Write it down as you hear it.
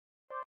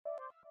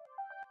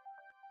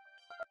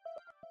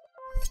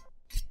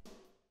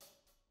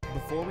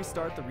Before we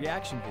start the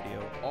reaction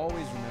video,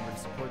 always remember to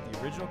support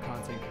the original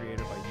content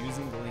creator by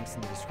using the links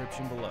in the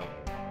description below.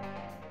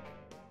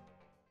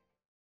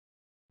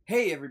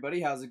 Hey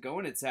everybody, how's it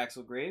going? It's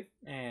Axel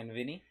and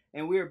Vinny,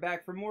 and we are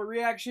back for more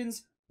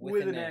reactions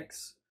with an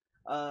X.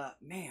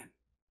 Man,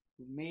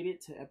 we made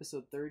it to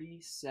episode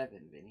 37,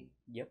 Vinny.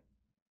 Yep.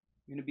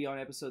 We're gonna be on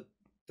episode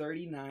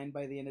 39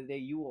 by the end of the day.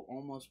 You will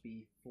almost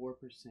be 4%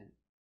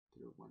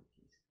 through One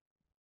Piece.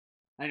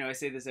 I know I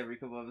say this every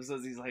couple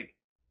episodes. He's like,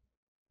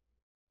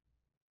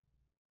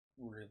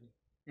 really?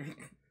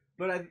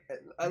 But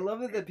I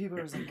love it that people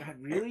are just like, God,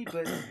 really?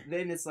 But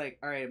then it's like,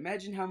 all right,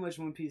 imagine how much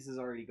One Piece has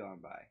already gone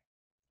by.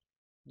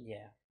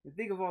 Yeah. And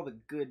think of all the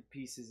good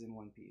pieces in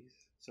One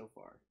Piece so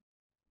far.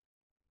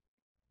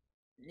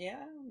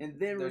 Yeah. And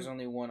then there's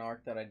only one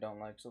arc that I don't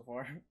like so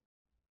far.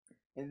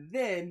 And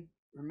then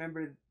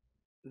remember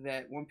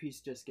that One Piece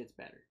just gets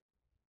better.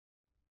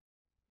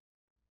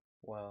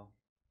 Well.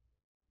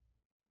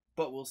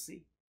 But we'll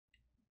see.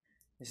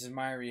 This is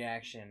my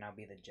reaction, and I'll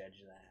be the judge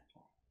of that.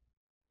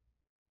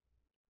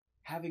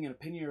 Having an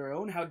opinion of your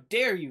own? How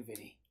dare you,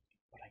 Vinny?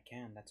 But I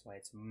can. That's why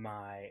it's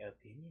my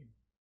opinion.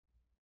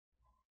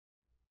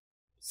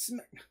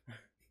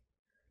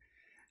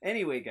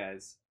 Anyway,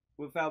 guys,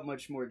 without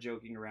much more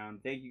joking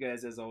around, thank you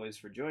guys as always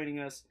for joining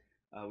us.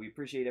 We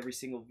appreciate every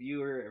single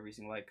viewer, every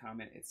single like,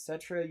 comment,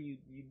 etc. You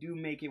do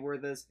make it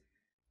worth us.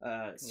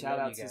 Shout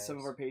out to some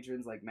of our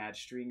patrons like Mad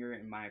Stringer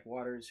and Mike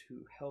Waters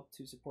who help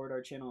to support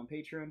our channel on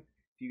Patreon.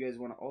 If you guys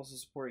want to also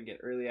support and get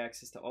early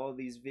access to all of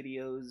these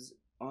videos,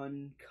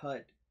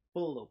 uncut,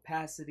 full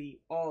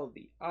opacity, all of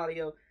the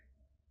audio,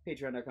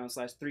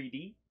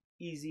 patreon.com/3D,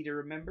 easy to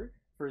remember.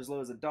 For as low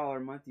as $1 a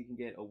month, you can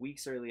get a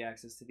week's early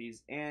access to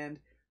these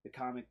and the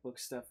comic book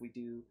stuff we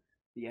do,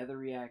 the other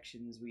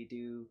reactions we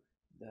do,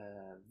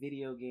 the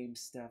video game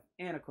stuff,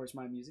 and of course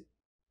my music.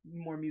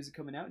 More music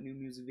coming out, new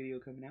music video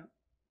coming out.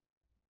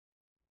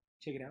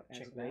 Check it out.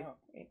 Check it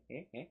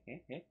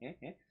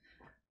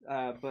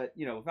out. But,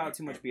 you know, without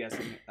too much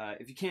BSing,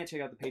 if you can't check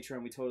out the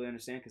Patreon, we totally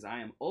understand because I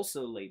am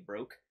also late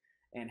broke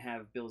and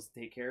have bills to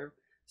take care of.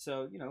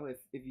 So, you know,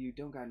 if you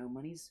don't got no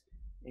monies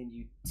and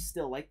you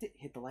still liked it,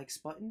 hit the likes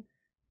button.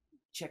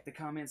 Check the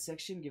comment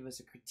section. Give us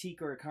a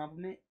critique or a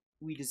compliment.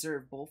 We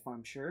deserve both,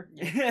 I'm sure.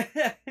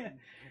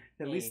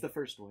 At least the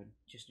first one.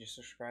 Just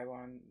subscribe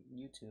on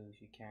YouTube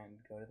if you can.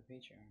 Go to the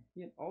Patreon.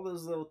 Yeah, all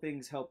those little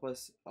things help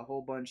us a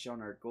whole bunch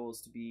on our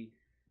goals to be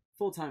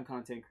full-time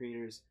content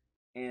creators.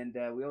 And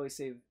we always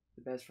save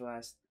the best for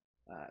last.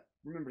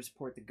 Remember to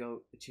support the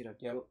GOAT, Achira.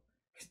 Yep.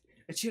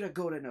 Achira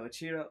Goda, no,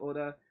 Achira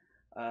Oda.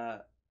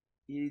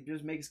 He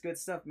just makes good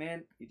stuff,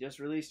 man. He just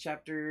released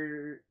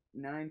chapter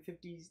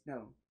 950.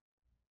 No.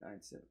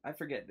 9-7. I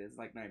forget. It's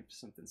like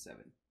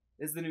 9-something-7.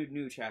 It's the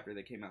new chapter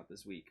that came out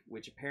this week,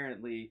 which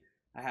apparently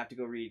I have to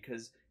go read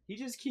because he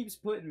just keeps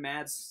putting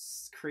mad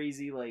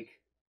crazy like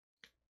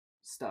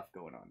stuff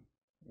going on.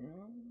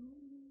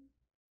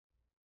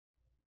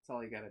 That's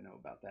all you gotta know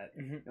about that.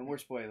 No more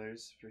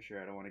spoilers for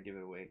sure. I don't want to give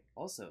it away.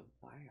 Also,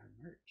 buy our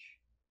merch.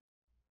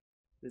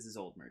 This is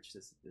old merch.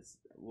 This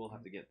we'll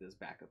have to get this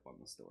back up on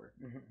the store.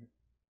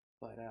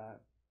 But I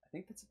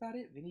think that's about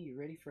it. Vinny, you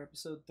ready for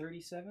episode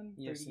 37,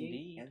 yes, 38,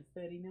 indeed. and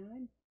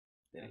 39?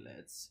 Then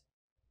let's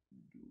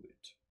do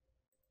it.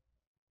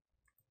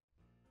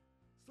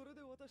 それ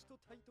で私と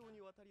対等に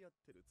渡り合っ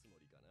てるつも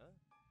りかな。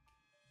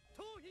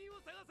盗品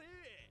を探せ。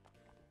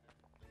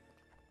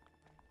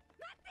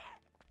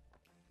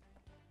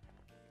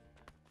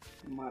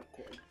待っ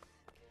て。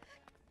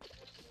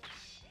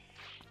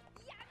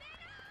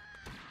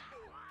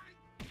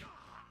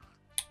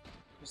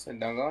Just said,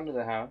 don't go into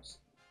the house.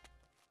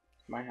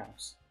 It's my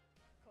house.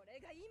 これ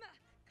が今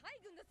海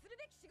軍がする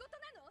べき仕事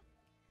なの？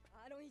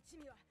アーロン一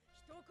味は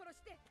人を殺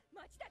して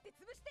町だって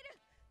潰してる。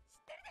知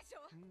ってるでし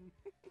ょ？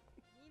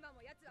今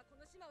も奴はこ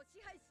の島を支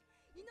配し、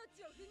命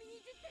を踏み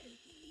にじってる。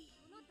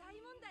この大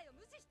問題を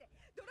無視して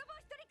泥棒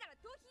一人から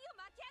盗品を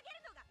巻き上げ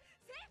るのが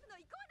政府の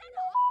意向な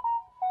の？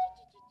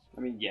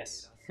 I mean,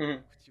 yes.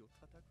 口を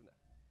叩くな。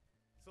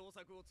捜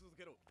索を続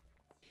けろ。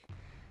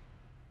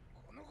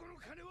この子の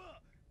金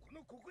はこ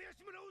のココヤ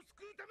シ村を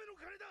救うための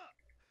金だ。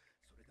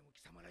それでも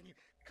貴様らに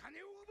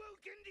金を奪う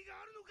権利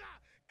があるの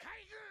か、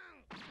海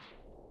軍。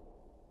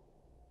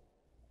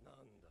な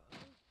んだ。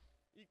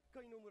一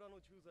階の村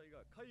の駐在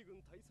が海軍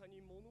大佐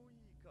に物言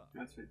いか。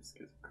That's what this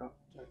guy's called.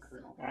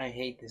 I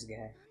hate this guy.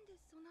 なんで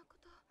そんなこ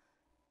と？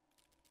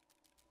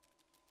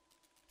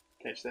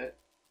 Catch that?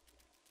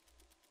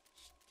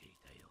 知ってい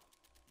たよ、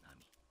ナ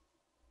ミ。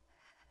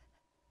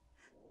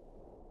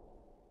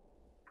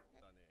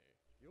だね。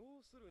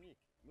要するに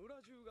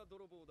村中が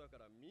泥棒だか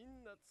らみ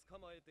んな捕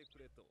まえてく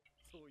れと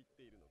そう言っ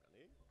ているのか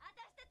ね。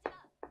私たち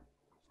は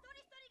一人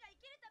一人が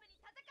生きるために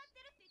戦って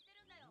るって言って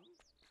るんだよ。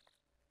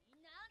み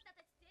んなあんた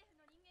たち政府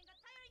の人間が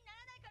頼りにな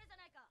らないからじゃ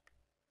ないか。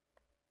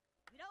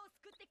村を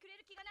救ってくれ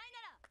る気がない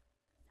なら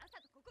さっさ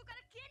とここか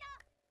ら消えな。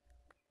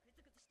グ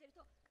ツグツしてる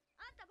と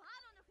あんたもア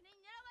ーロンの船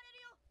に狙われ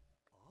るよ。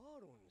ア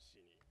ーロン氏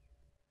に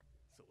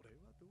それ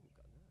はどう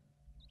かな。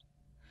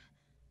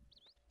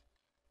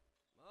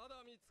ま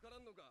だ見つから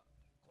んのか。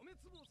こ米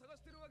粒を探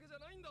してるわけじゃ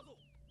ないんだぞ。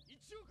1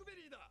億ベ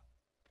リーだ。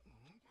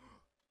お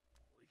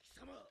い貴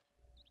様、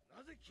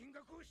なぜ金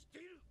額を知っ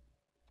ている？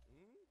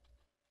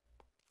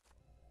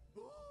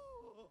お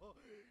お、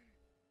こ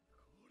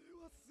れ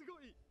はす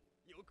ごい。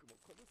よくも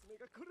小娘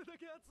がこれだ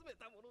け集め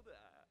たものだ。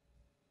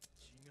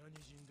血がに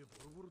じんでボ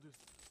ロボロで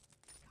す。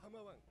構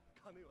わん、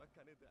金は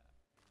金だ。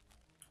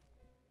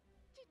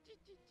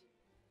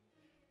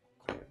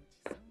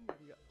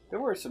There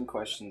were some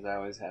questions I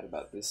always had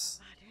about this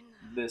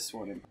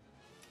one.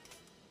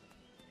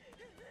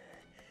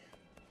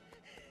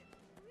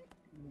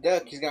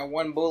 Duck, he's got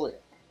one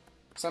bullet.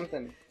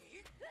 Something.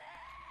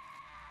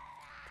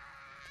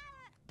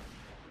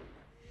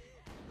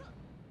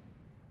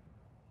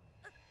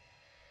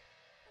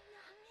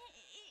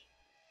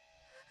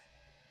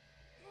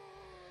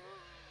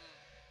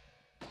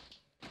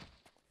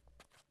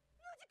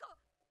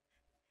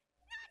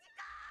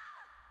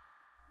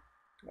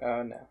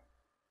 Oh no.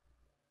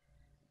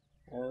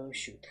 Oh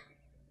shoot.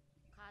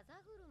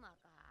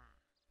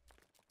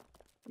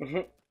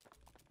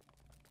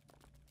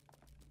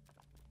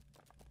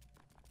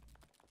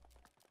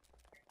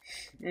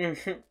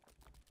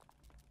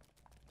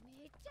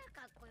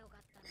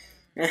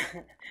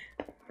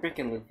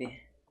 Freaking Luffy.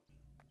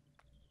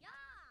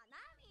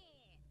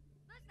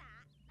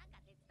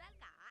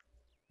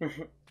 ま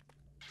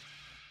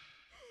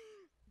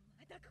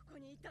だここ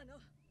にいたの。あ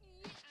ん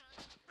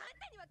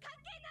たには関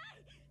係な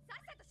い。さ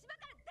っさと島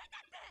から出て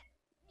って。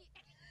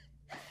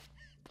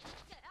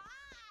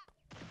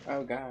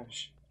 Oh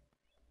gosh.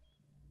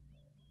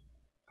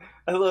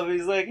 I love it.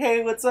 He's like,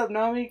 hey, what's up,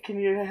 Nami? Can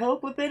you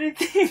help with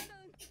anything?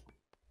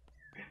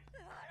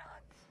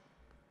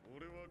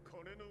 俺は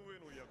金の上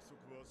の約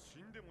束は死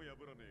んでも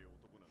破らねえ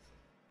男なんだ。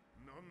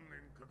何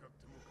年かかっ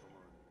ても構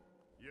わん。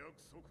約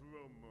束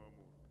は守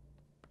る。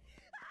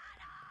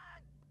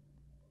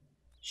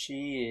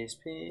 She is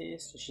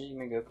pissed. She's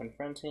gonna go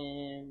confront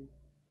him.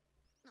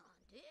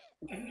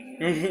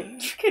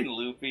 Freaking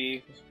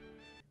Luffy.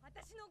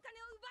 私のお金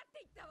を奪っ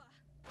ていったわ。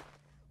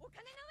お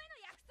金の上の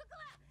約束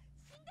は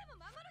死んでも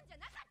守るんじゃ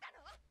なかった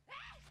の？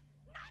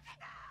なぜ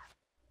だ？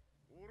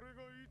俺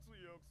がいつ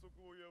約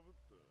束を破っ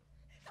た？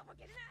とぼ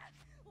けるな。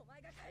お前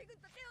が海軍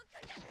と手を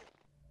組んだ。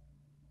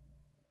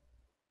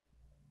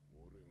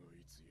俺が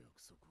いつ約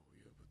束を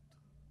破った？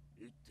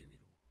言ってみ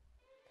ろ。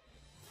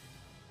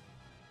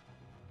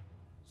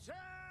しゃ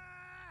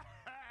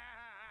ー！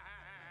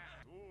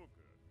そう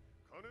か、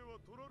金は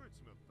取られ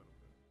ちまったの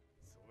か。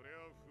そり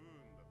ゃ不運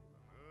だっ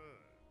たな。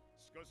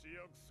しかし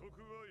約束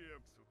は約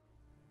束。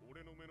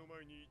俺の目の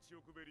前に1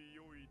億ベリ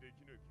ー用意で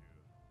きなきゃ、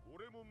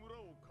俺も村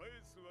を返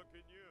すわ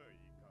けにはい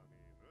かね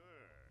え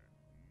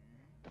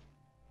な。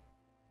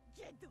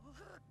けど。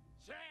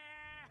しゃ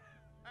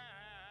ー！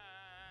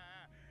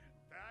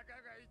たか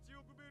が1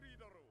億ベリ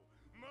ーだろう。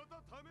また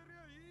貯めり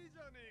ゃいいじ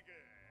ゃねえか。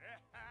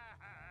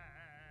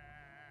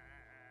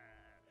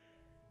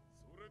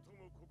それと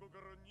もここ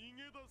から逃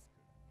げ出す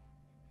か。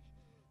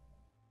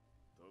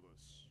ただ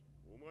し、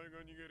お前が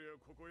逃げりゃ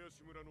ここや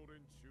し村の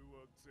連中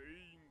は全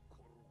員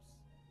殺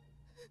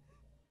す。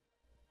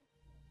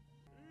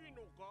いい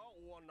のか、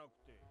終わんなく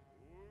て。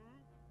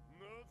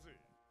なぜ？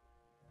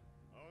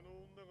あ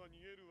の女が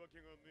逃げるわけ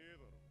がねえ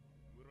だろ。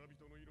村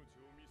人の命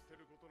を見捨て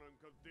ることなん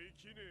かで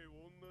きねえ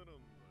女なん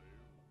だよ。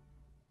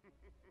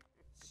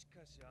し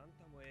かしあん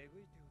たもえぐ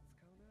い手を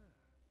使うな。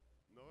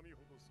何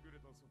ほど優れ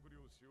た測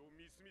量士を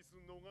みすみす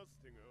逃す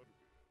手がある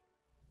か。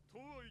と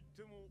は言っ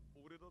ても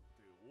俺だっ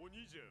て鬼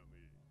じゃ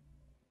ねえ。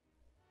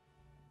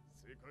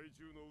世界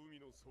中の海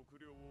の測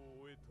量を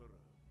終えたら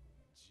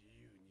自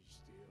由にし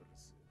てやる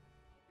さ。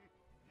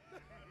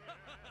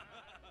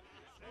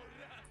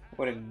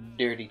What a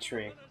dirty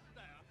trick. 100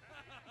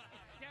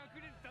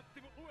年経っ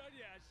ても終わ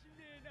りゃし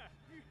ねえな。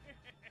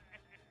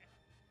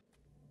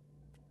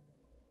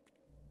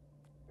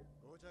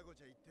ごちゃご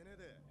ちゃ言ってね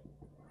えで。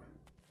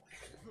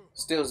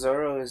 Still,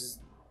 Zoro is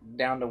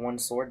down to one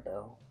sword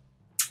though.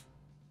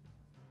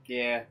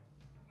 Yeah.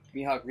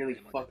 Mihawk really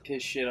fucked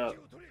his shit up.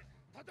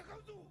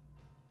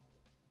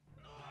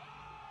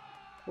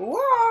 Whoa!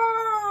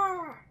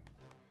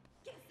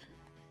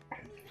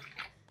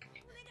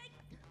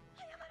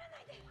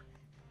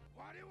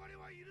 我々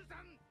は許さ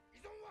ん。依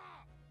存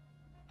は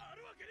あ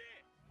るわけね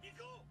え。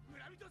行こう。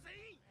村人全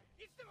員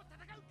いつでも戦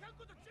う覚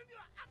悟と準備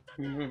はあった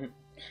んだ。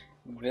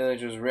 The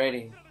village was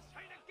ready.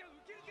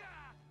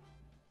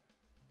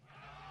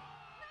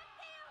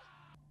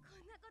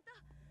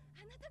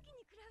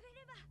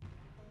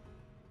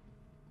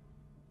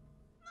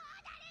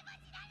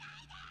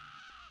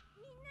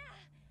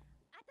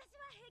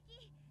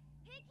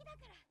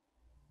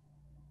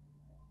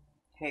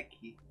 ヘ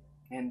キ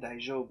and 大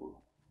丈夫。も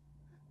う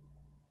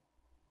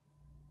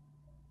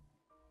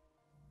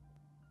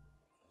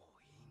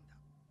いいんだ。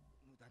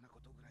無駄な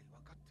ことぐらい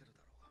分かってるだ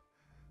ろう。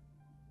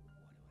我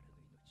々の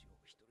命を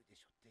一人で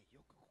背負っ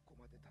てよくここ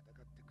まで戦って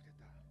くれ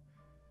た。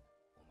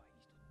お前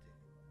にと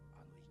って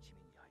あの一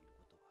味に入る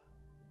ことは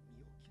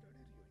身を切られ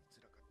るより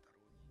辛かった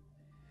ろうに。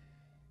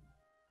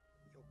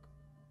よく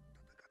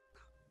戦っ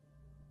た。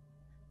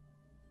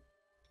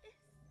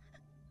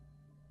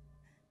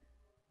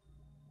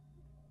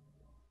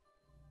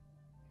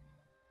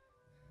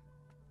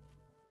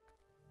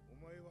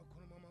前は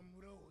このまま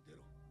村を出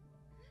ろ。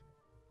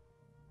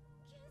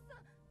ケンさ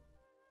ん、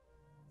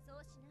そ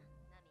うしな、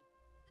ナミ。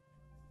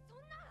そ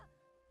んな。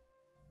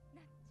な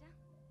っちゃん、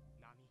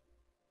ナミ。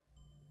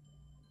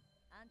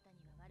あんた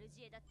には悪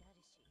知恵だってある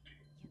し。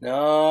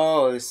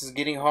No, this is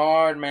getting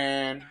hard,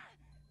 man.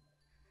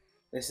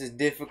 This is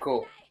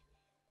difficult.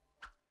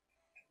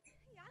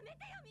 やめ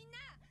てよみんな。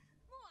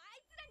もうあ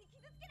いつらに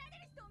傷つけら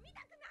れる人を見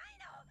たくない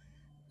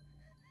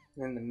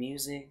の。 And the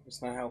music,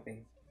 it's not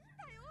helping.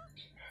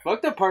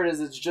 Fucked up part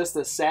is it's just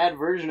a sad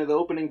version of the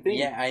opening theme.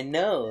 Yeah, I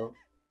know.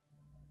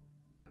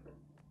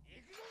 行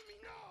くぞみ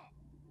んな。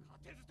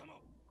勝てずとも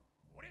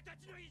俺た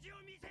ちの意地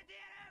を見せてや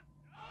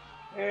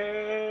る。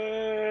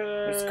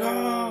 Let's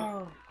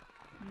go.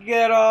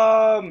 Get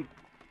him!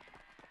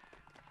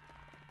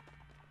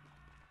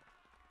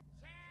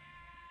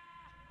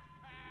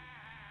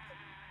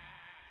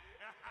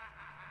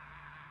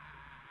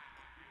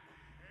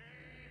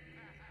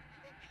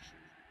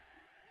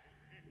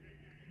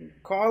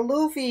 Call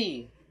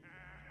Luffy.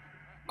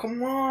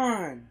 Come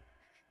on.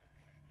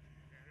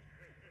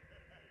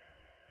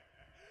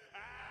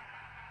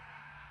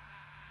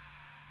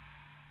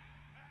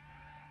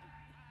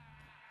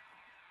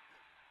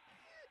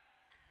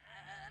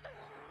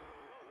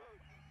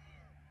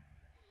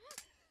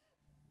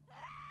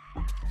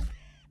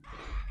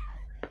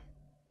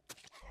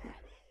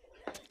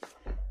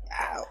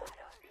 Ow.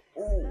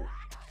 Ooh.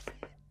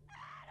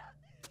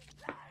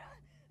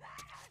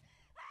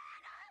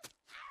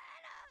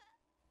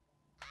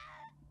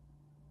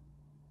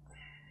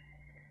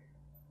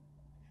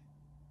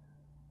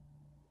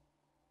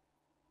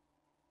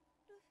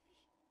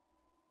 Luffy.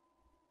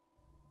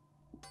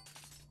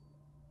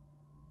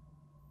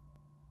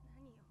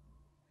 何よ。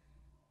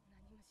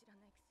何も知ら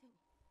ないくせに。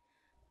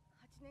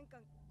8年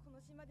間こ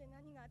の島で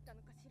何があった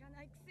のか知ら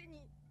ないくせ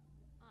に。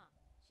ああ、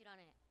知ら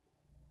ねえ。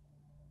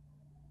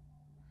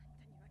あんた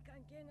には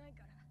関係ない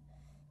から。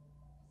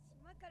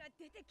島から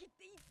出てきっ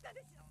て言った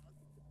でしょ。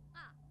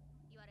ああ、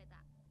言われた。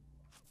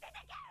出て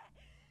け。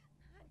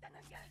あんた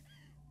なんか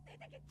出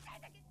てけ、出てけ、出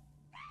てけ、出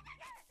て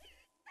け、出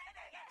て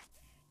け、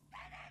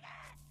出てけ、出てけ、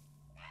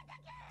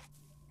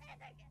出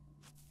てけ。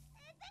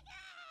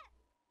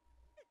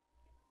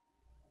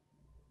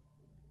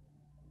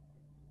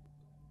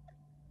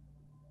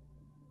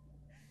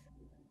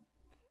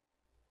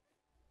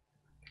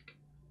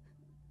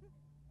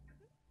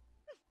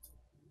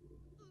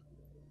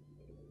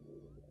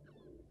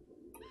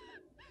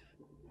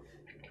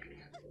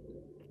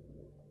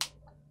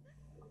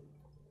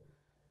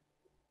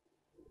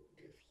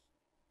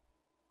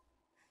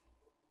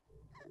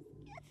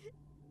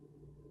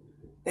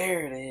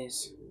There it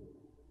is.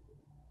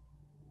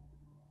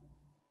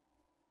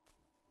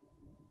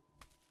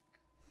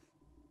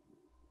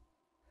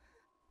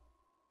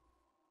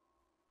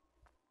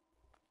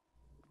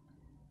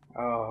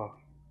 Oh.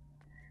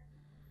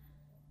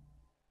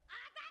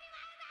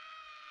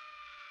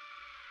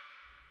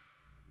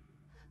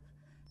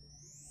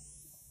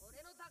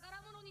 俺の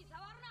宝物に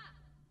触るな。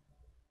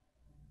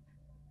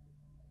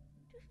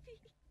ルフィ。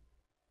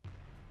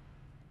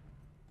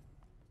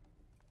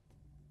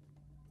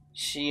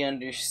He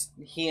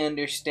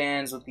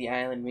understands what the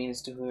island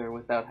means to her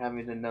without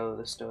having to know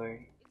the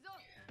story.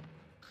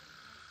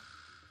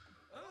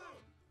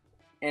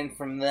 And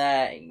from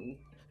that,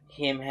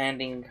 him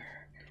handing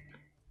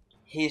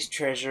his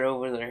treasure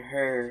over to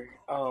her,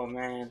 oh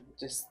man,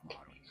 just...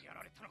 や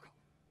られたのか。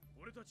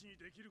俺たちに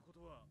できるこ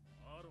とは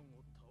アーロン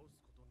を倒す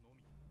ことの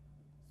み。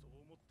そ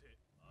う思って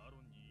アーロ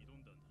ンに挑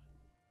んだんだ。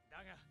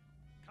だが、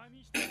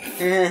紙一つ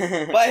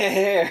By a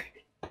hair!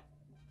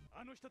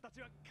 あの人た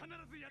ちは必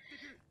ずやって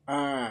くる。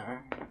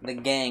the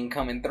gang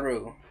coming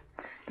through.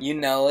 You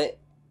know it.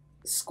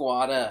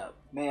 Squad up.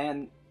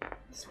 Man,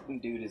 this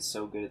dude is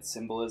so good at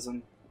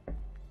symbolism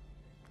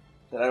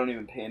that I don't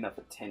even pay enough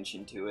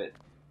attention to it.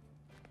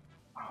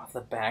 Oh,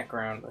 the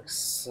background looks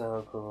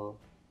so cool.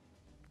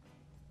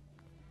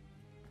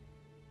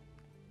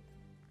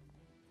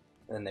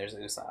 Then there's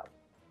Usopp.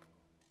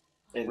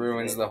 It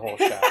ruins the whole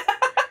shot.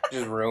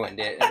 Just ruined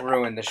it. It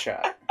ruined the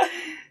shot.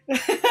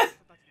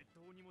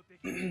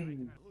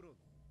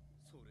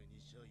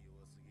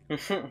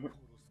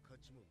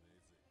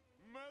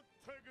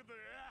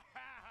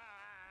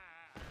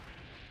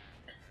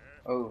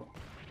 Oh.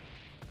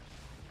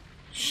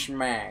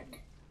 Schmack.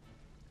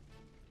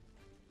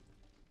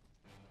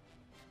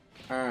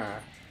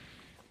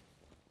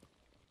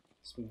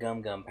 Some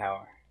gum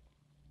power.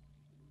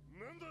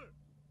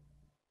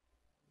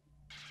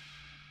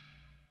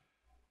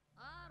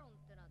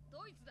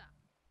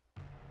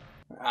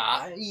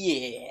 Ah,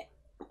 yeah.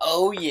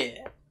 Oh,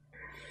 yeah.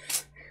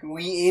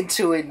 We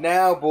into it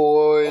now,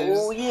 boys.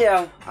 Oh,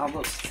 yeah.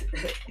 Almost.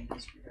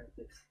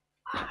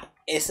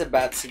 It's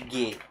about to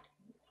get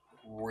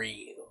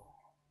real.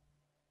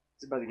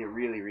 It's about to get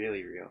really,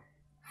 really real.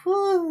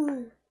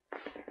 Whew.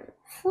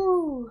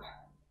 Whew.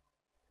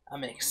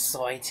 I'm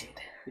excited.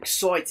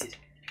 Excited.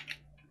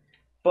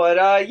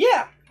 But,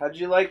 yeah. How'd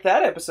you like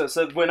that episode?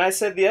 So when I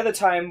said the other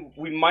time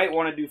we might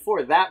want to do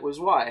 4, that was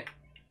why.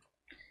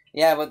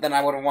 Yeah, but then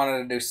I would have wanted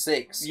to do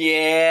 6.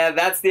 Yeah,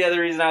 that's the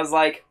other reason I was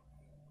like,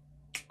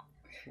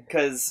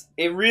 because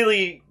it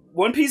really,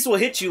 One Piece will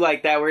hit you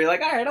like that, where you're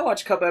like, all right, I'll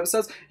watch a couple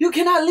episodes. You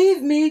cannot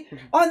leave me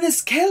on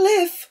this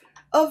cliff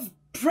of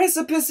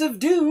precipice of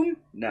doom.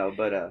 No,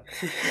 but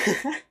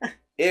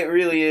it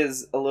really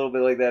is a little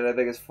bit like that. I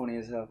think it's funny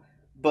as hell.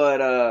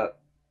 But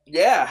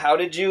yeah, how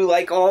did you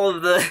like all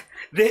of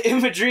the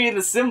imagery and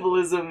the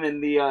symbolism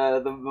and the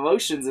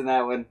emotions in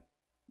that one?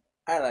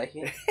 I like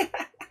it.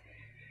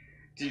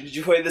 Did you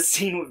enjoy the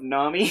scene with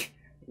Nami?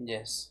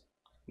 Yes.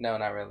 No,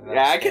 not really.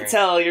 Yeah, I could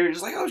tell. You're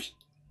just like, oh.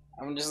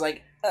 I'm just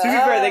like. To be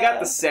fair, they got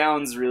the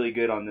sounds really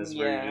good on this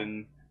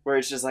version, where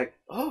it's just like,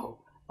 oh.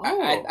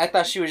 I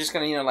thought she was just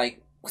gonna,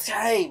 like,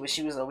 hey, but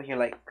she was over here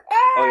like.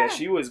 Oh yeah,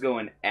 she was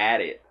going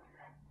at it.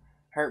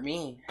 Hurt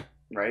me.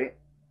 Right?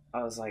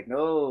 I was like,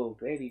 no,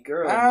 baby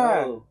girl,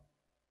 no.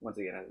 Once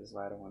again, this is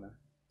why I don't want to.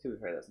 To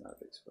be fair, that's not a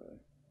big spoiler.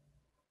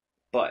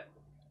 But.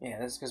 Yeah,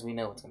 that's because we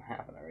know what's gonna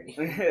happen already.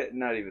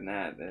 Not even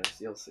that,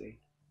 you'll see.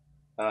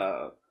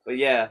 But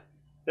yeah,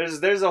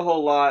 there's a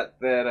whole lot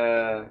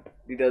that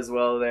he does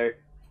well there.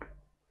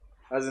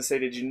 I was gonna say,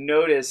 did you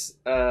notice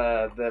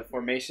the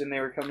formation they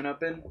were coming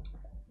up in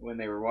when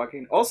they were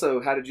walking? Also,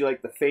 how did you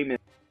like the famous?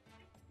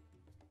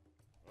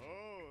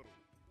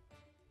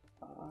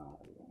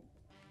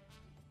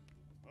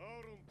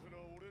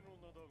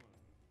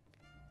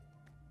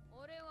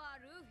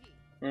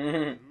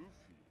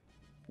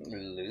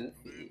 Luffy.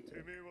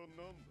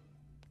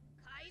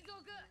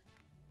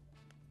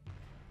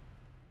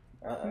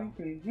 Uh-oh.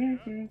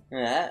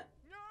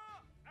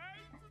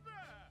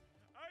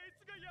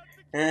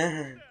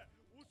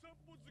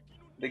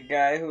 The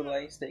guy who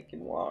likes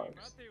taking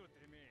walks.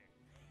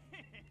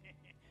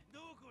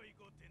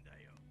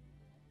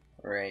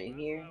 Right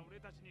here.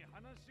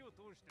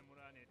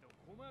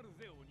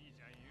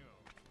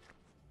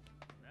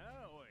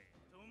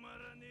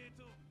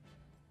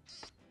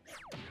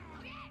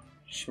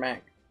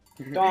 Schmack.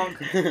 Donk.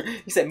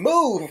 He said,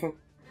 move!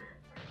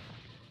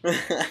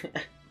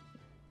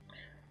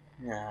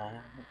 Nah.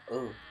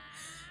 Ooh.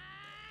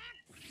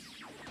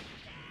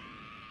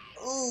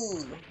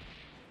 Ooh.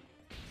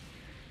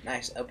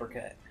 Nice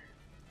uppercut.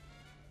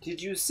 Did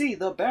you see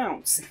the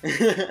bounce?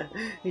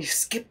 He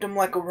skipped him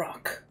like a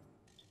rock.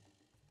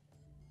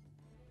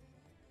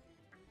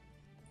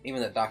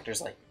 Even the doctor's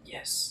like,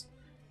 yes.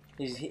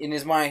 He's in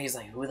his mind. He's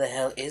like, who the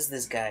hell is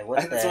this guy?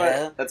 What the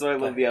hell? That's why I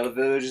love the other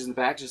villagers in the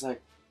back, just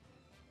like.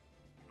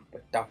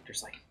 But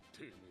doctor's like,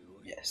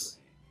 yes.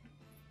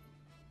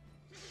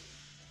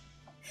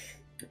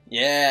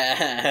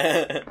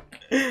 Yeah.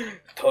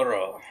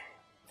 Toro.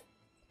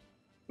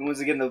 And once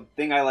again, the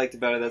thing I liked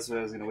about it, that's what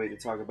I was going to wait to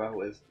talk about,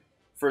 was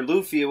for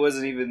Luffy, it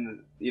wasn't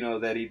even,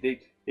 that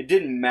it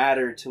didn't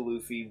matter to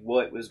Luffy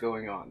what was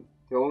going on.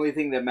 The only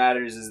thing that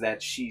matters is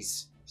that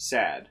she's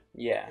sad.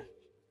 Yeah.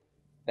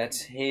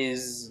 That's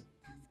his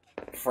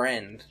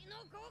friend.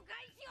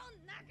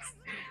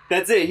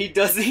 That's it. He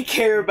doesn't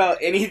care about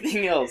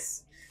anything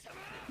else.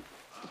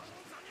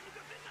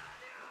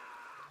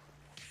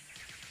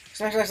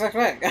 Smack, smack, smack,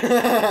 smack.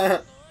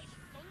 Oh.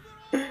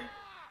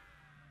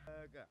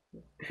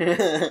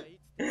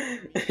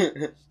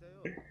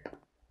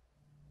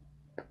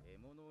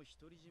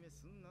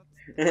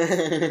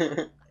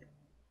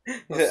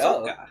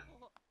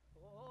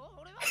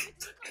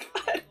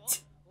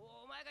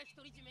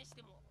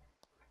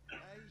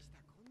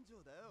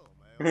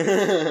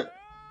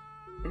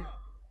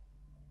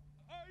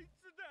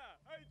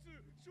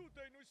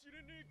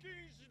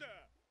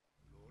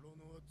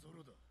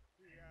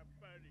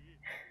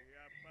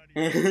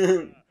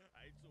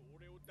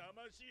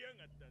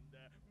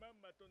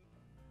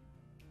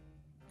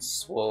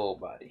 Swole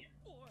body.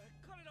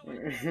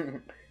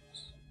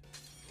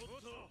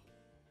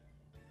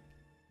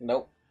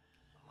 Nope.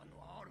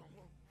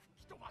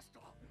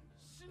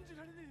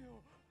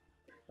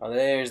 Oh,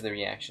 there's the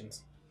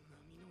reactions.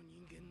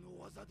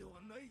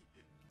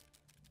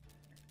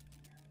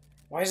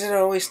 Why does it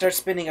always start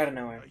spinning out of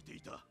nowhere?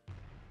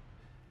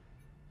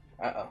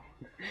 Uh-oh.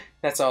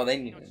 That's all they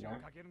need to know.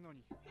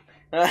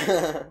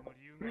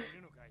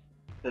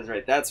 That's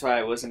right. That's why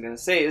I wasn't going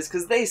to say it, is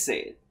because they say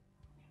it.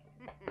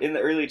 In the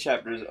early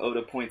chapters,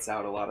 Oda points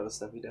out a lot of the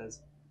stuff he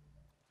does.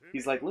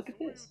 He's like, look at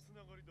this.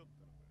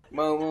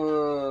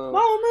 Momu!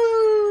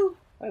 Momu!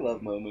 I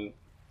love Momu.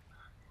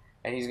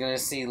 And he's gonna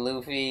see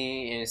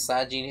Luffy and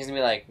Sanji, and he's gonna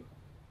be like,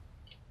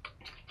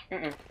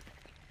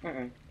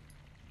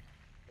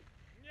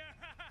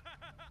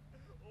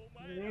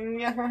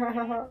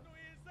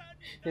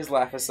 His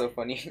laugh is so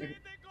funny.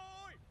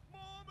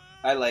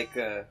 I like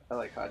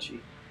Hachi.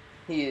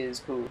 He is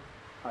cool.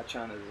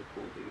 Hachan is a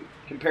cool dude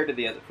compared to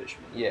the other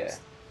fishermen. Yeah,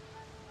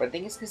 but I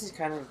think it's because he's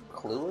kind of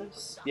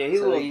clueless. Yeah, he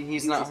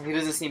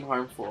doesn't seem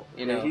harmful.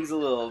 You know, he's a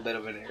little bit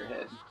of an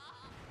airhead.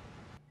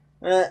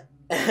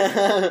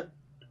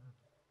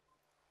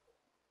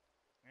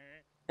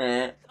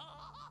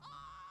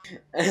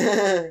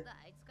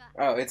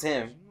 Oh, it's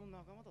him.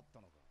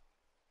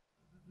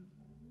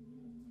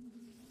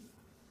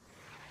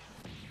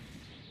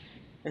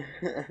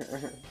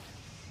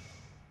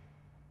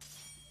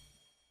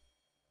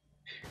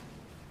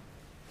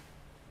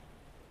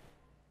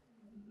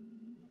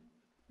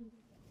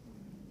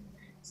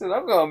 So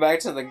I'm going back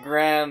to the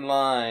Grand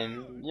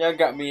Line. Y'all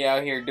got me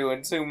out here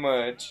doing too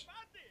much.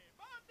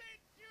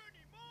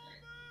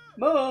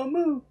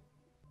 Momu!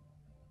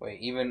 Wait,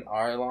 even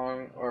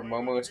Arlong or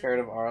Momo is scared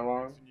of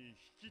Arlong?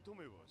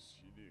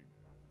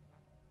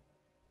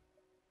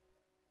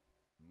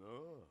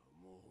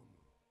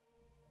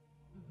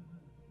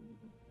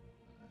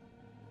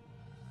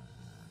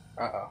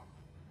 Uh-oh.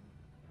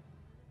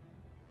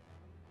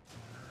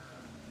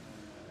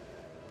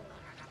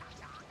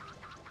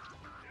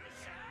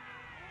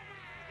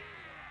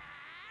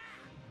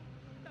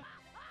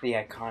 The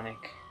iconic.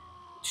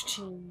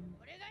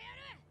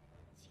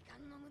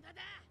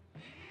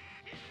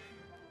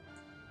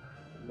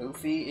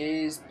 Luffy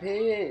is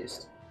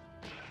pissed.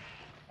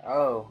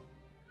 Oh.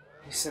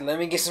 He said, let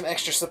me get some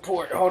extra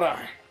support. Hold on.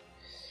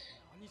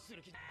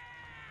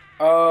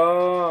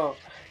 Oh.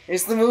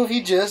 It's the move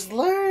he just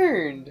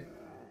learned.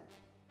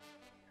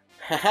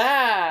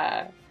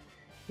 Haha.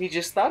 He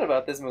just thought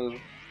about this move.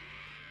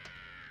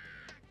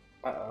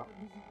 Uh-oh.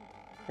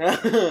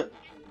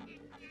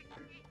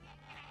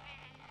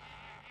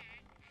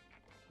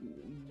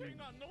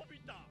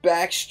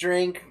 Back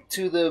strength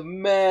to the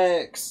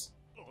max.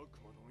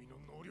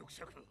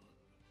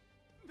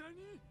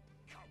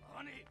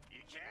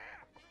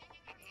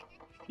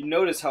 You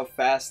notice how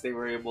fast they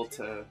were able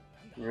to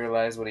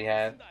realize what he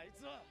had.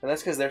 But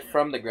that's because they're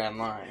from the Grand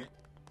Line.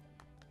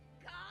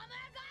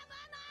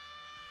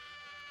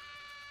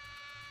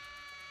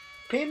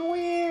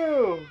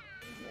 Pinwheel!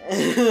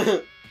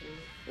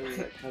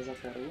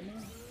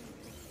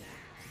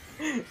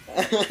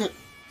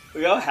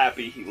 Look how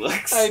happy he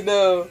looks. I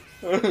know.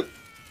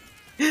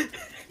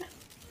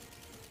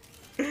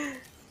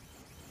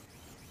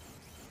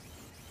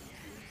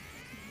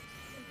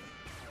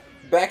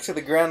 Back to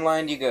the Grand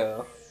Line you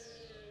go.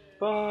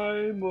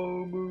 Bye,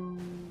 Momu.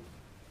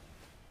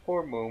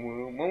 Poor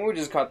Momu. Momu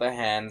just caught the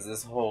hands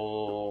this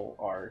whole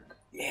arc.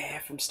 Yeah,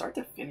 from start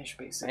to finish,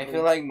 basically. I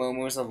feel like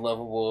Momu is a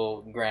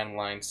lovable Grand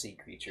Line sea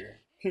creature.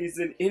 He's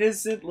an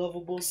innocent,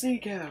 lovable sea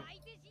cow.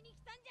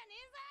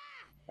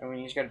 I mean,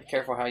 you just gotta be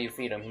careful how you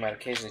feed him. He might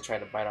occasionally try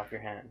to bite off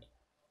your hand.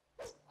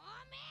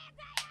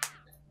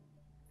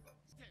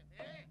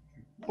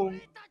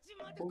 Boom,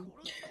 boom,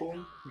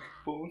 boom,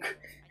 boom.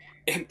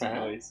 Empty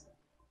noise.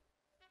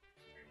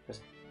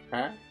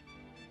 Huh?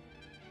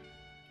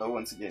 But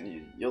once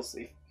again, you'll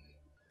see.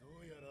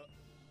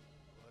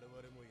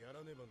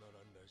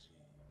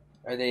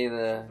 Are they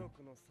the...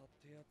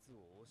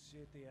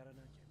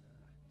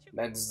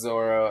 That's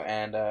Zoro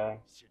and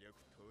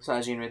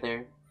Sajin right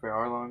there for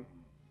Arlong.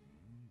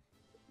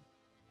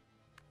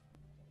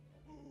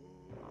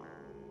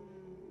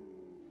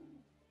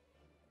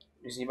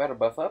 Is he about to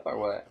buff up or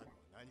what?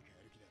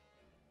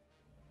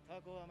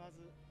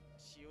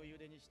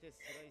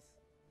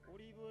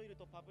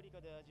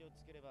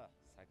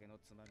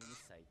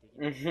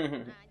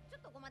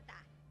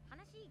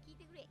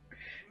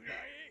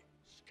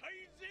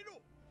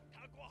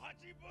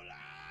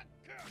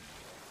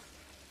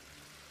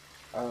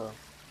 Oh.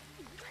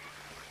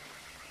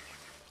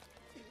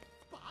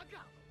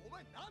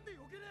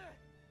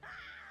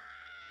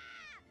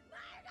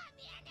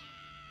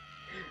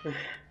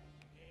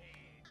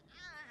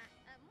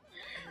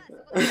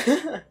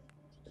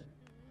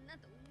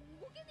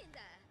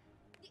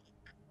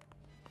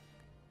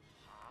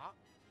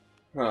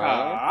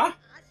 Huh?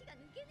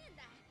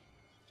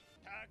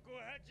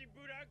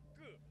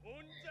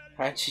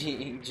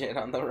 Hachi jet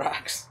on the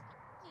rocks.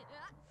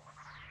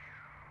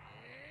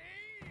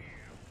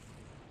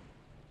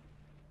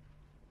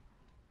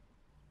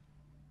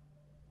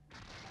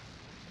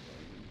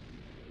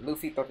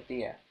 Luffy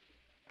tortilla.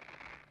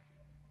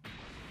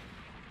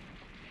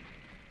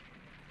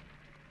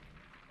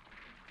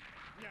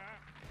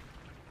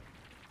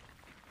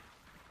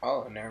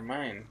 Oh, never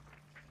mind.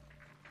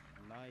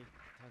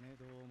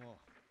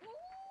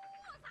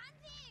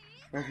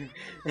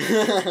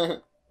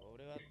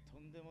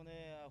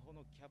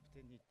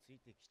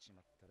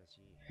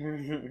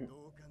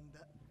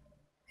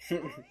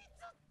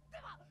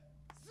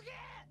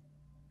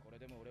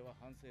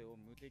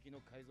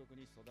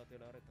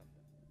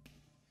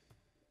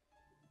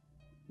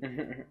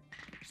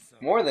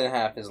 More than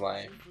half his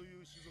life.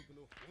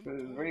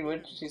 Pretty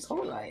much his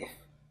whole life.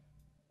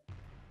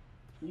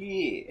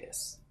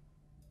 Yes.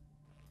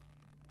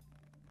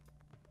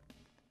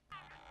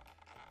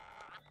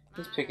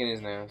 He's picking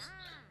his nose.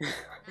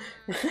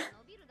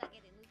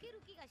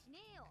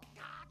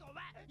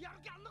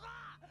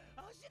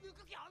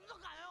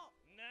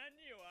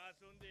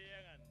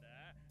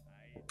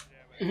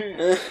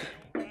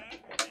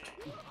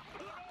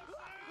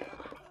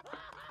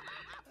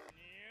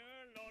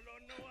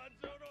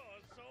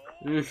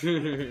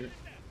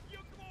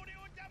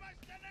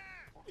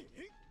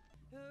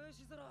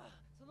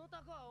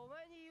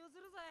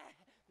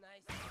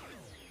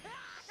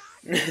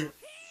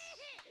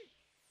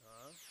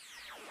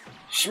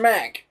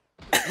 Schmack!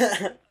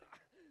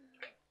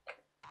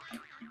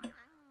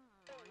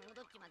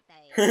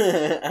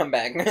 I'm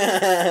back.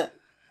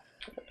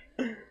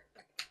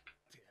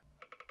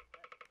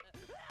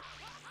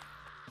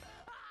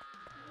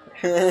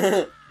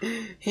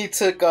 He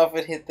took off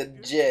and hit the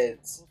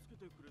jets.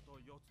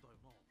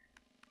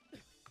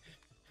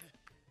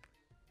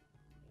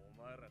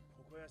 お前ら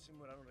ここやし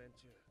村の連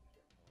中。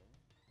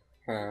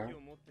 Huh. 武器を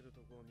持ってる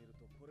とこを見る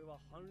とこれは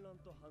反乱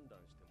と判断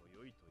しても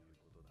良いという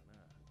ことだ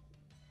な。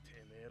て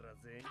めえら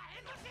全員。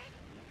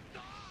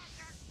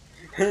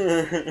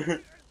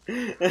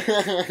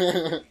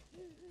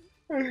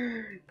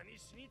何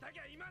死にたき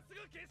ゃ今す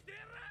ぐ消してや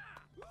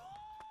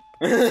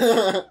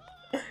ら。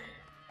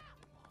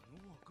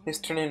 His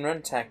turn and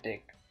run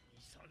tactic.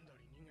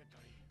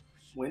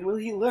 When will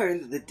he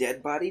learn that the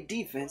dead body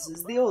defense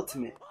is the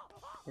ultimate?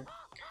 てめ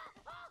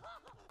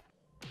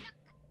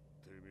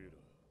えら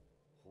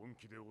本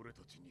気で俺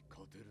たちに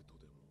勝てると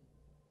でも。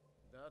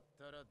だっ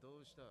たらど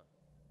うした？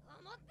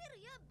思って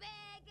るよベ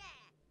ーゲ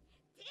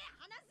手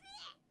離せ。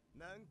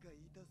なんか言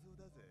いたそう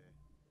だぜ。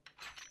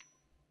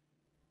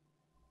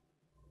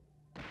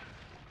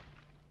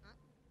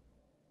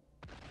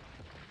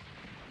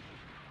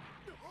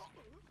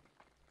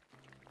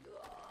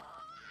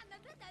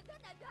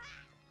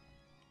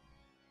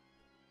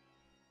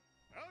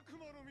悪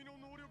魔の実の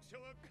能力者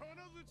は金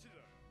槌だ。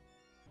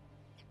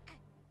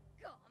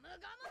ゴム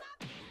ゴムの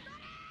ピスト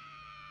ル。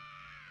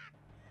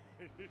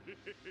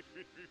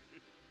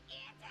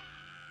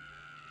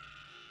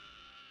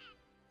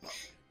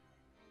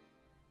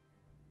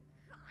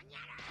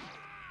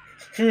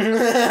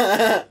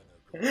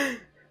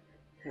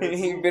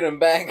 He bit him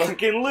back.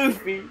 Fucking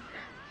Luffy.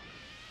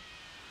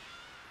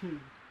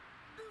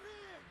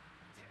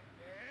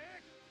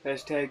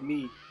 Hashtag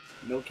me.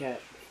 No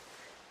cat.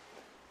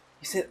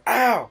 He said,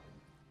 "Ow,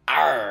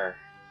 arr."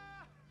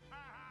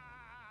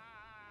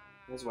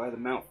 That's why the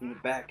mount from the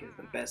back is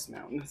the best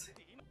mount. ああ、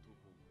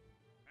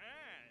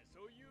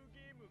そういう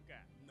ゲームか。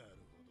なる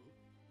ほ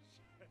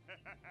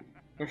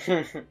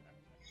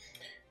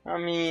ど。 I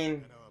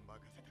mean,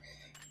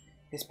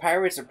 his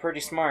pirates are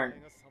pretty smart.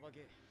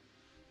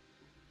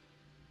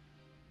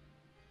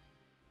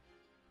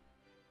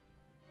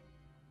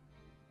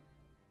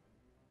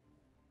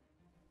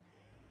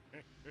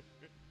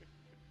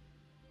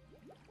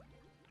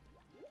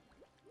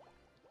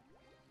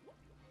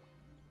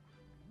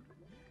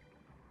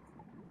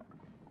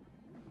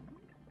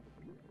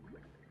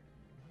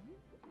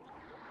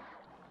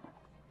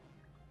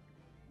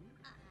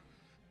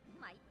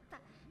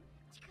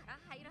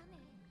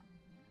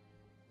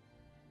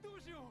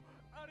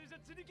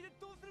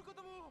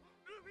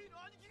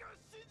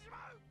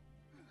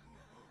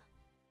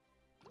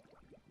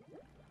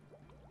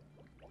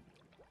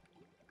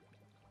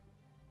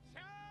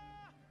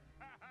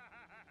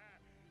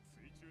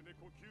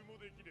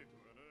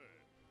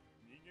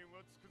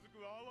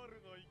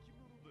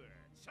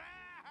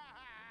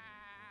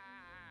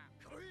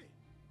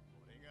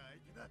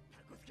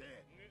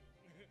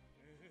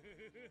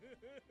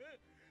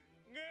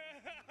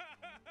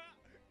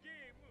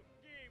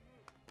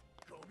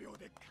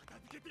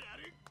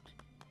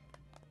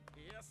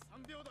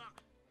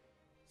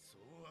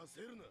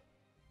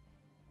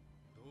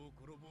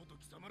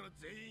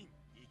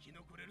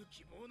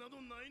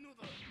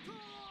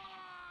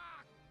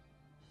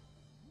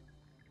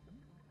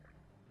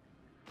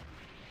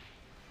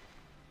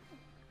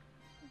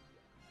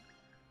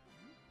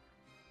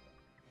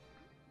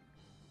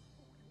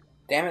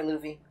 Damn it,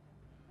 Luffy.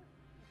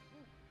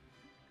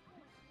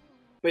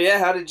 But yeah,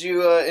 how did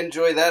you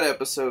enjoy that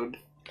episode?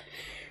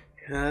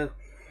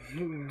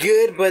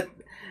 Good, but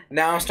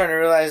now I'm starting to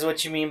realize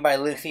what you mean by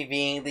Luffy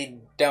being the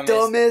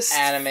dumbest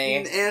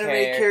anime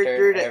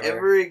character to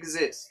ever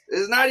exist.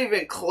 It's not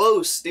even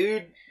close,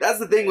 dude. That's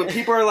the thing when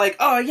people are like,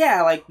 "Oh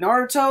yeah, like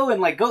Naruto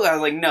and like Goku." I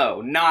was like,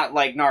 "No, not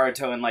like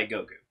Naruto and like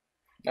Goku."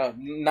 No,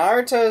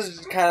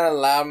 Naruto's kind of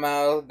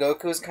loudmouth.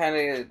 Goku's kind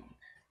of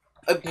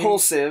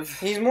impulsive.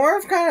 He's more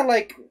of kind of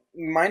like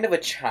mind of a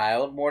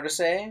child, more to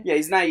say. Yeah,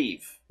 he's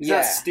naive. He's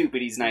not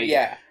stupid. He's naive.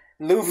 Yeah.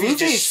 Luffy's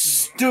just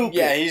stupid.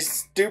 Yeah, he's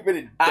stupid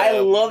and dumb, I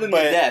love him to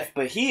death,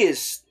 but he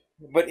is.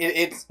 But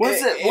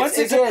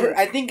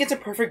I think it's a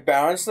perfect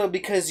balance though,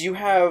 because you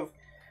have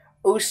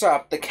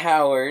Usopp the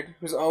coward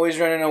who's always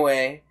running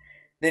away.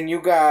 Then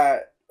you got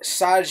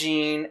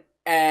Sajin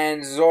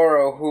and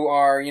Zoro who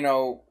are, you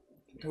know,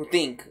 who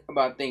think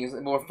about things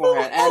more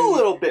beforehand. A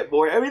little bit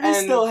more. I mean, they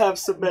still have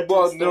some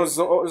mental stuff. No,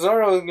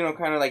 Zoro, you know,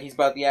 kind of like he's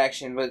about the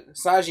action, but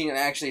Sajin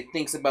actually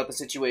thinks about the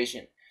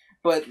situation.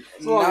 But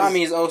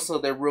Nami is also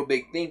the real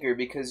big thinker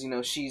because, you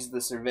know, she's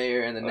the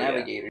surveyor and the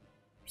navigator. Yeah.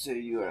 So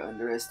you are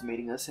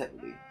underestimating us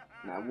heavily,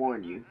 and I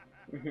warn you.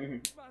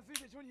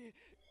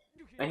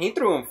 And he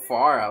threw him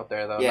far out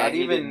there, though. Yeah, Not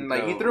even,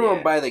 like, he threw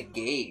him by the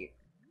gate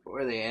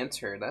where they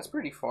entered. That's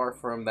pretty far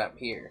from that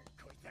pier.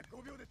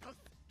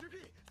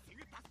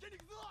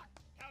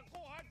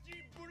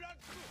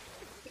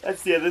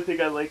 That's the other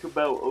thing I like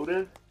about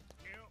Oda.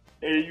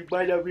 And you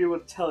might not be able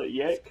to tell it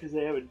yet because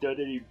they haven't done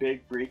any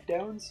big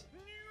breakdowns.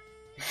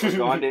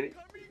 Gone did it.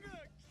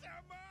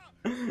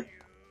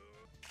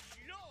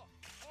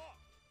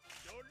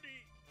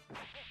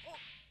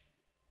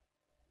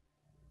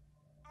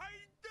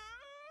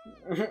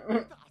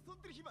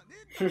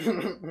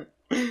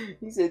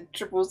 He said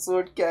triple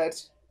sword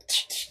catch.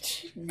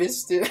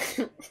 Missed it.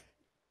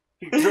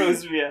 He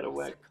throws me out of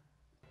whack.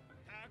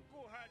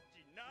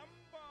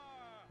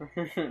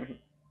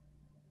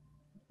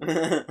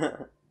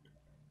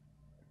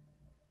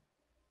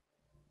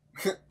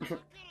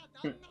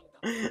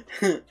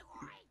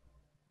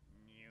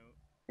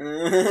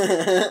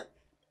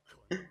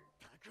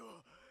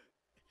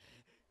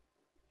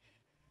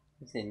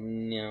 He said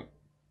no.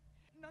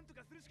 なんと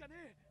かするしかね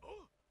え。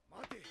お、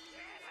待て。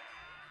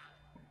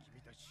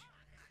君たち、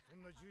そ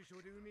んな重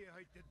傷で海へ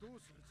入ってどう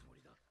するつも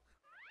りだ。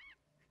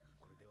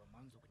これでは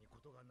満足にこ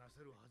とがな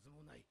せるはず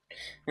もない。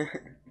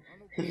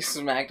He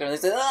smacked him and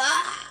they said,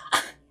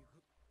 ah!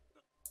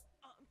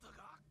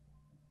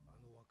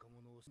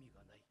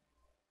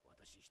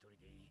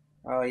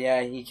 Oh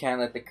yeah, he can't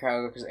let the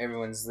crowd go because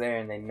everyone's there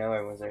and they know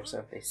everyone's there. So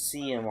if they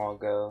see him all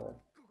go,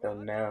 they'll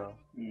know.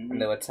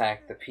 And they'll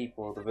attack the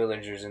people, the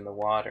villagers in the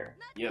water.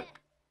 Yep.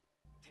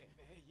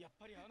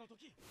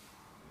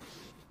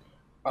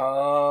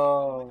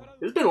 Oh.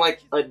 It's been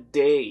like a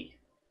day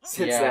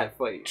since that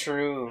fight.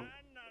 True.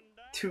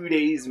 2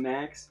 days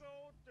max.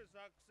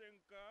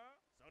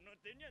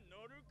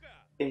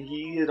 And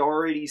he had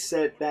already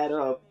set that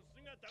up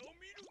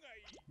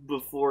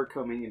before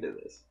coming into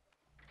this.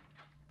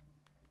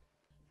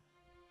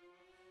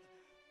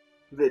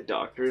 The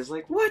doctor is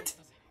like, what?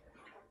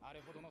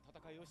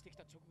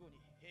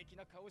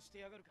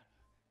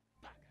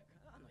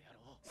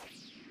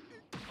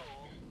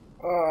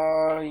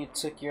 Oh, you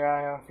took your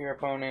eye off your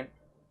opponent.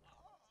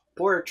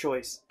 Poor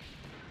choice.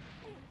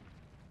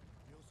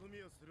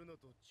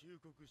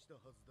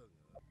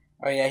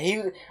 Oh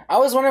yeah, I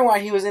was wondering why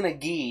he was in a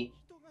gi.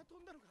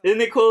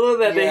 Isn't it cool though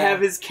that they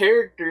have his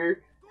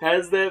character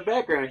has that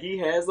background? He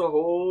has a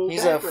whole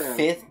He's background.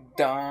 a 5th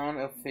Dan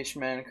of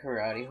Fishman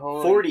Karate.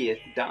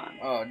 40th Dan.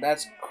 Oh,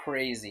 that's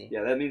crazy.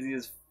 Yeah, that means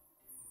he's...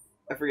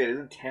 I forget,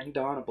 isn't 10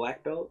 Dan a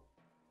black belt?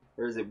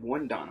 Or is it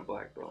 1 Dan a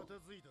black belt?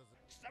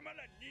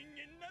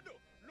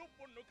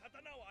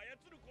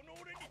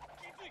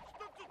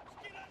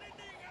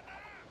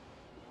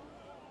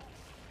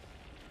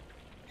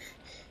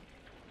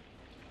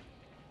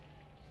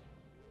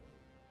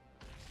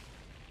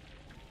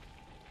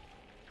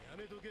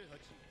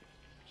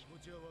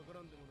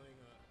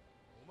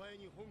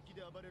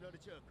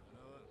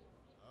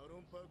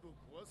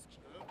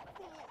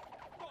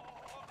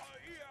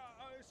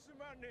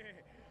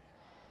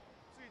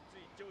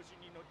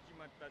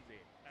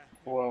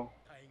 Whoa.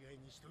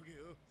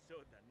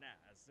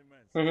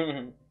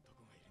 Mm-hmm.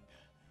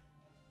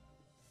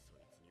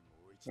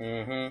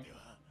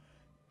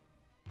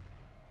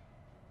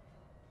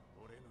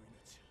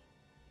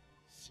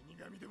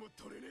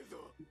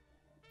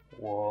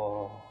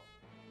 Whoa.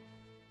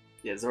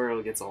 Yeah,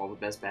 Zoro gets all the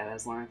best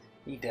badass lines.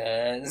 He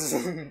does.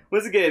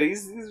 Once again,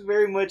 he's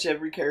very much,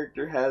 every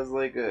character has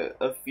like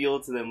a feel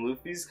to them.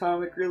 Luffy's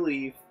comic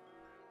relief.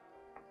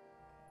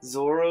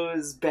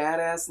 Zoro's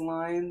badass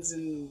lines,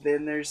 and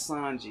then there's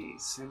Sanji,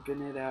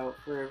 simping it out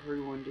for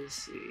everyone to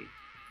see.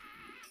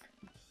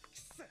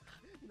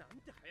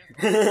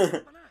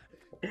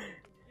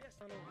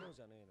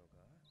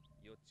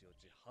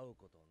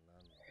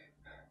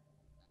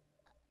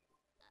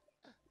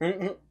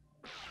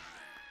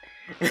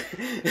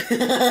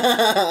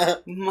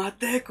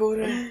 Mate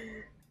kore.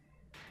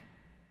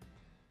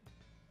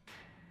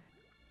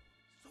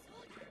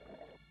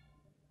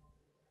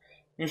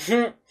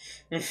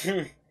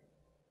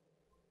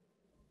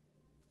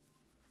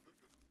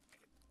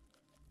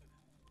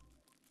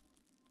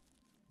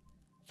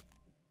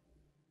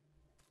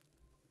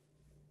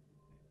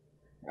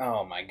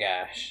 Oh my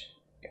gosh.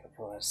 Gotta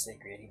pull out a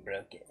cigarette, he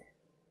broke it.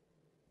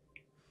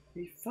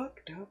 He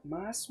fucked up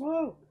my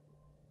smoke.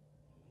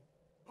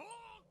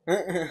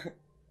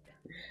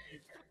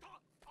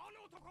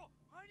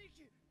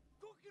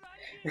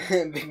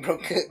 Big bro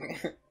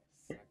cook.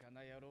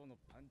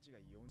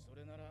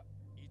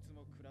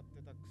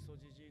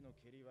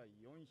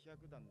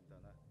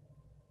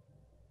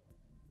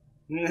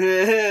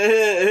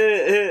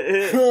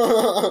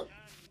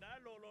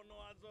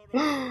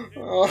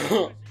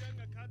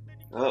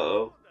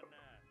 Uh-oh.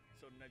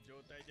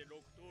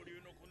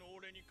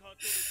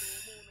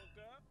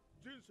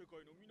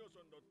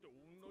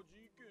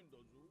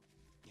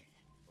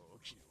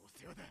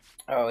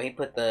 Oh, he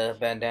put the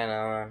bandana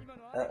on.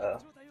 Uh-oh.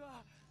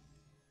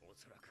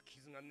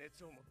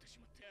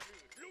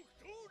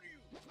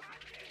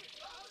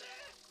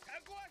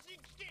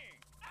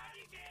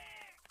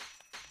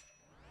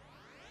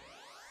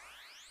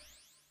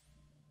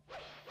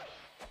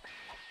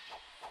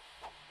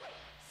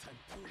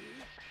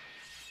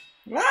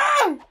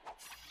 Ah!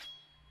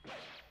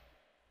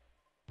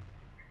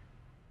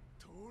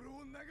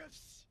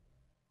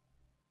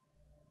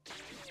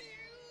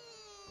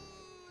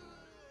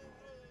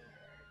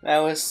 That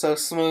was so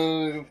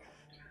smooth.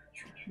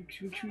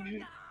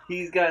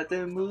 He's got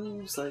them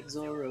moves like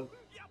Zoro.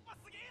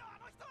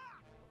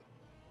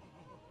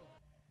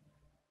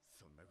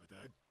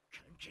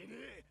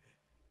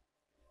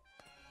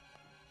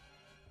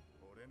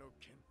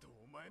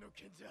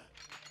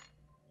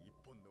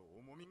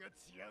 重みが違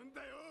うんだ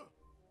よ。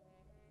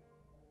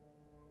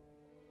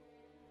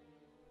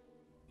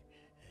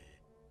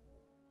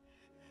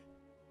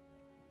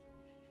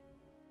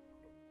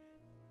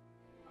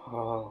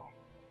Oh.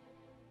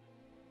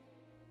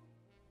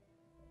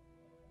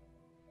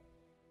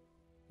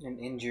 An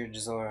injured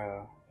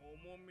Zoro.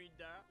 重み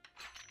だ。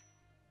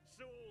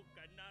そう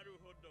か、なる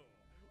ほど。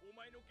お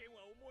前の剣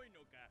は重いの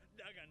か。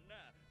だが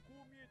な、こ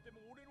う見えても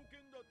俺の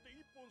剣だって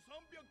1本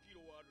300キロ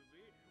ある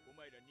ぜ。お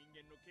前ら人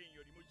間の剣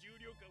よりも重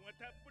量感は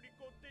たっぷり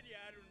こってり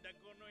あるんだ、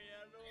この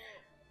野郎。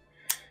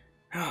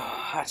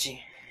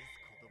Hachi.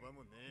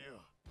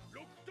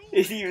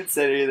 He even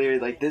said earlier,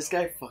 like, this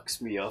guy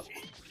fucks me up.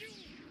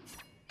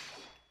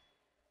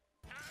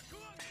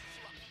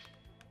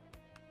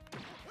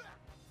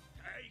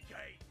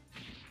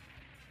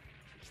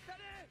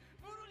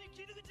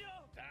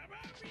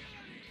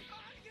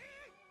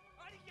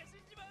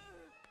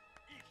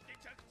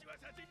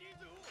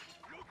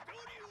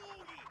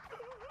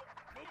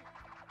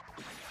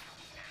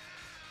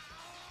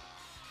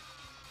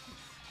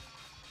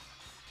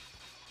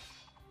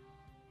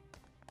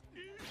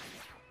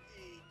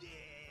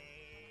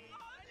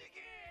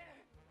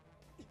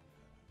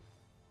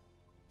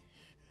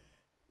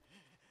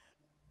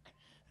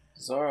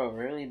 Zoro,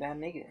 really that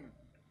nigga?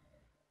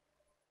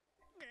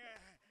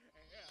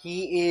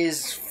 He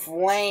is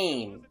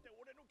flame.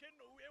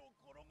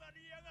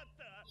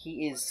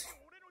 He is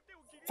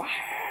fire.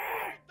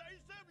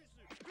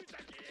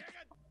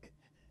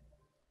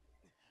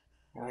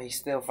 Oh, he's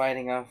still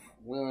fighting off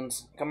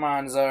wounds. Come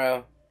on,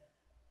 Zoro.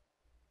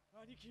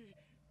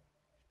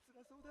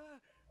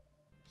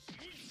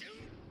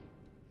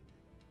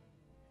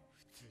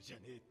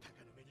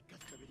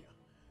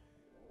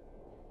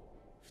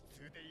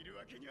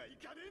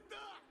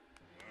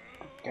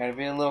 Gotta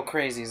be a little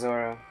crazy,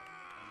 Zoro.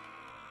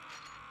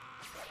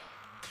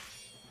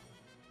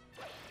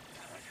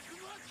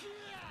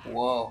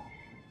 Whoa.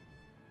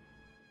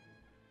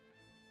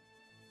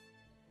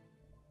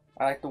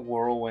 I like the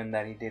whirlwind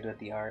that he did with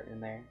the art in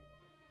there.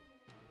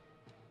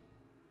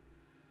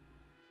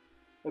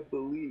 I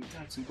believe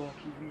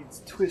Tatsubaki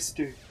means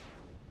twister.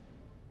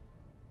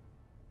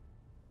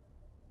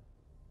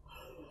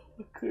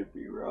 I could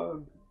be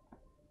wrong.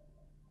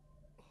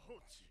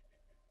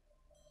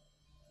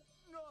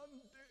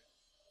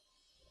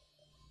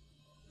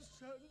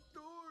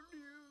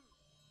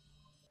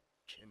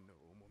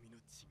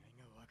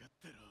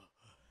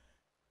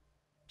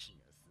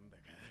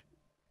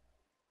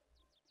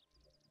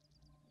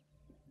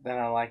 Then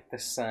I like the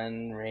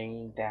sun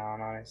raining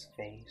down on his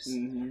face.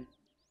 Mm-hmm.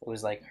 It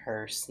was like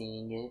her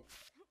seeing it.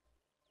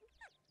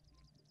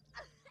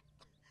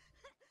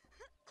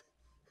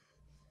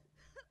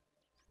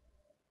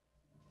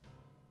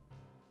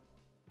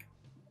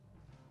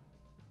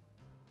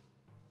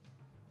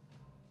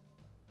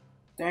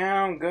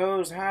 Down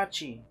goes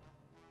Hachi.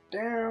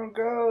 Down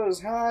goes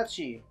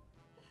Hachi.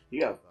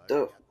 You got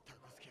dope.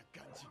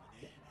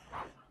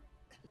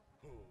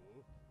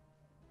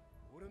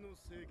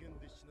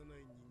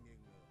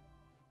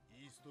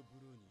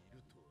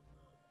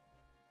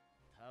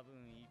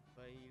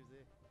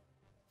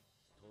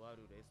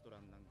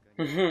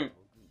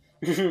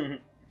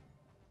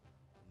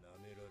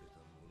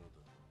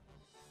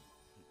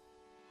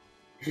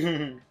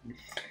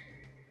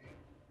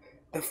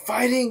 The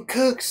fighting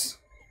cooks.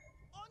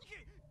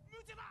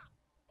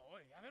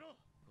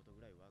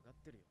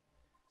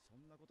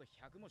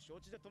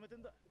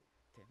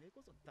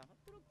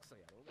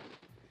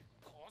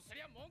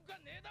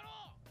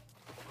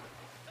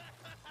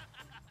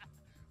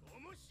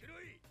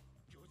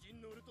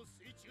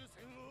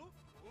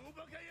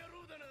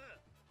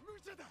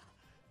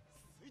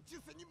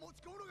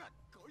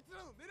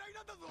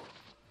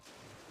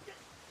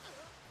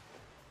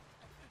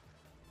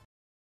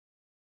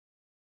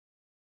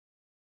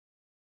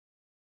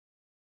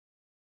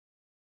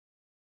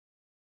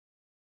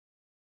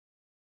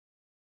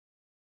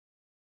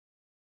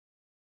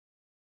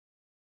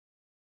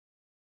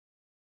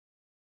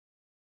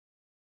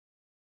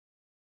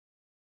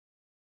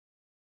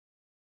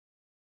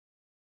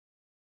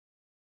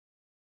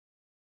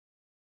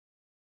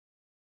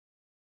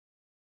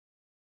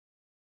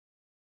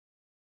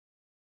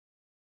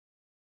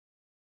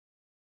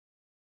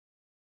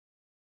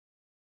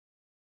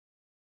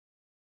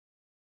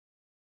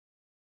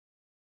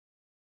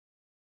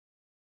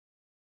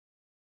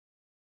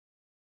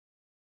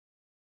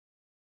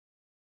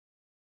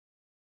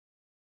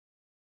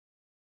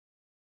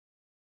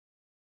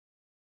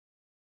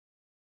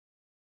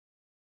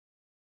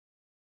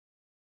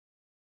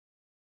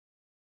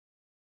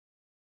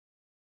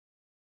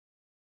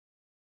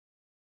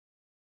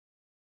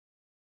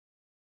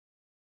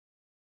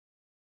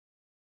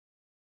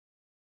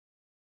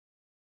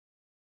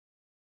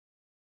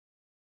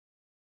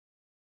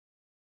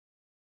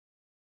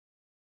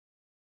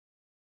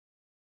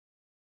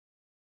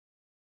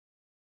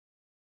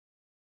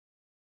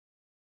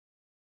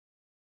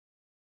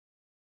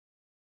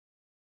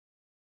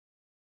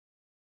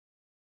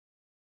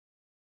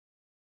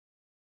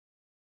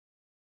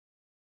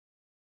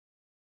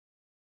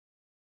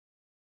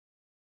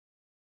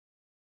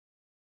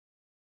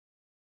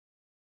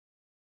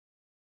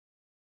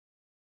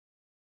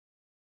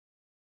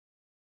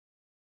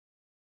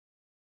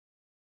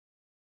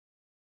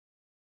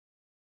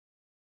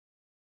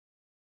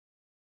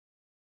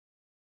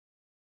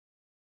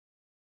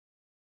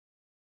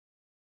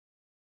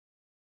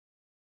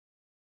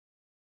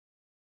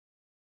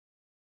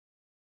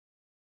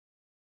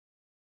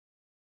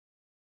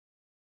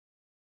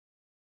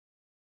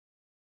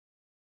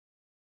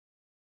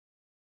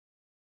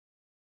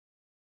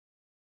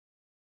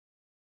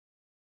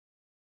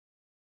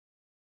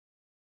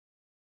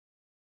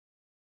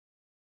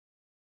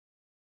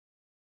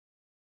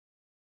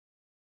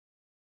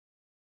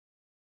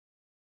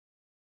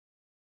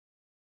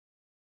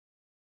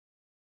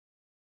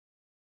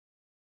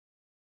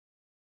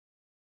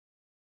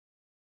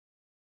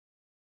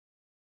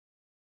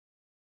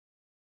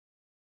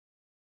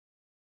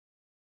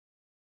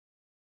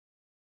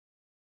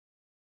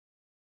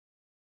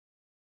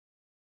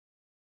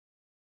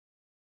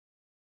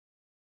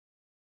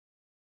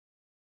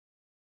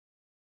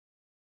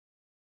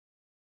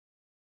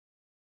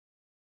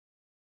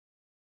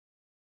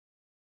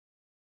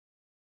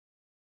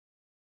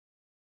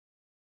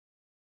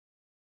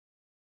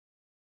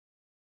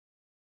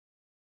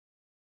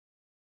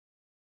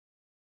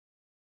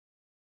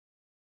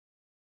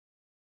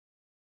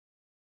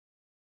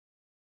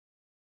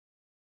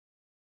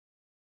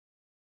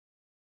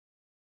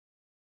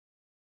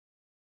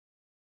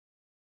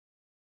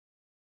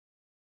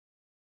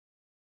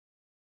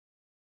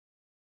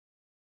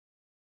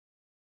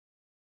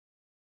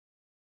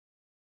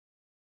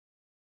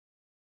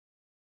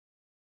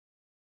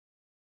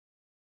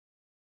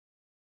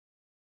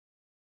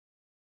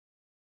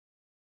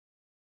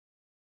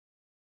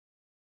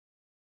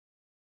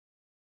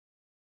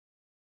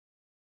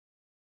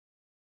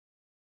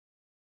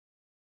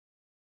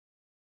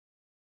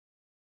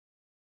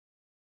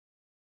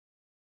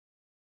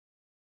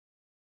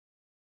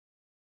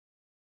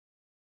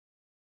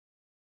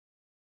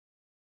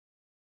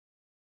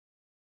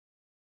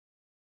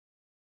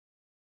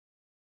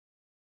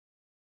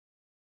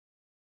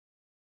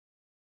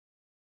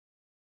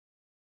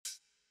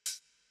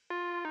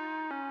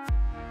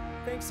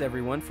 Thanks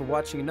everyone for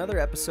watching another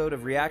episode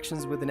of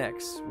Reactions with an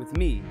X with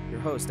me, your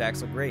host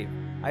Axel.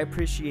 I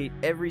appreciate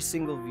every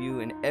single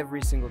view and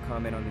every single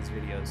comment on these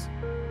videos.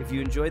 If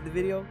you enjoyed the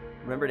video,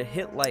 remember to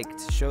hit like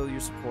to show your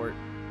support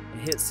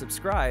and hit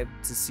subscribe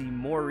to see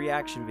more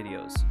reaction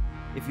videos.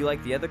 If you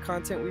like the other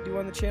content we do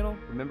on the channel,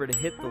 remember to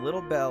hit the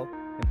little bell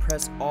and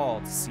press all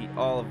to see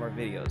all of our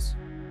videos.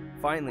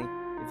 Finally,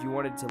 if you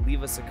wanted to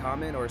leave us a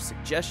comment or a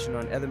suggestion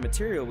on other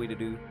material we to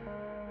do,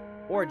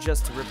 or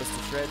just to rip us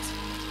to shreds,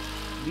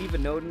 leave a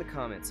note in the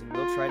comments and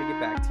we'll try to get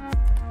back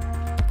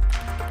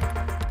to you.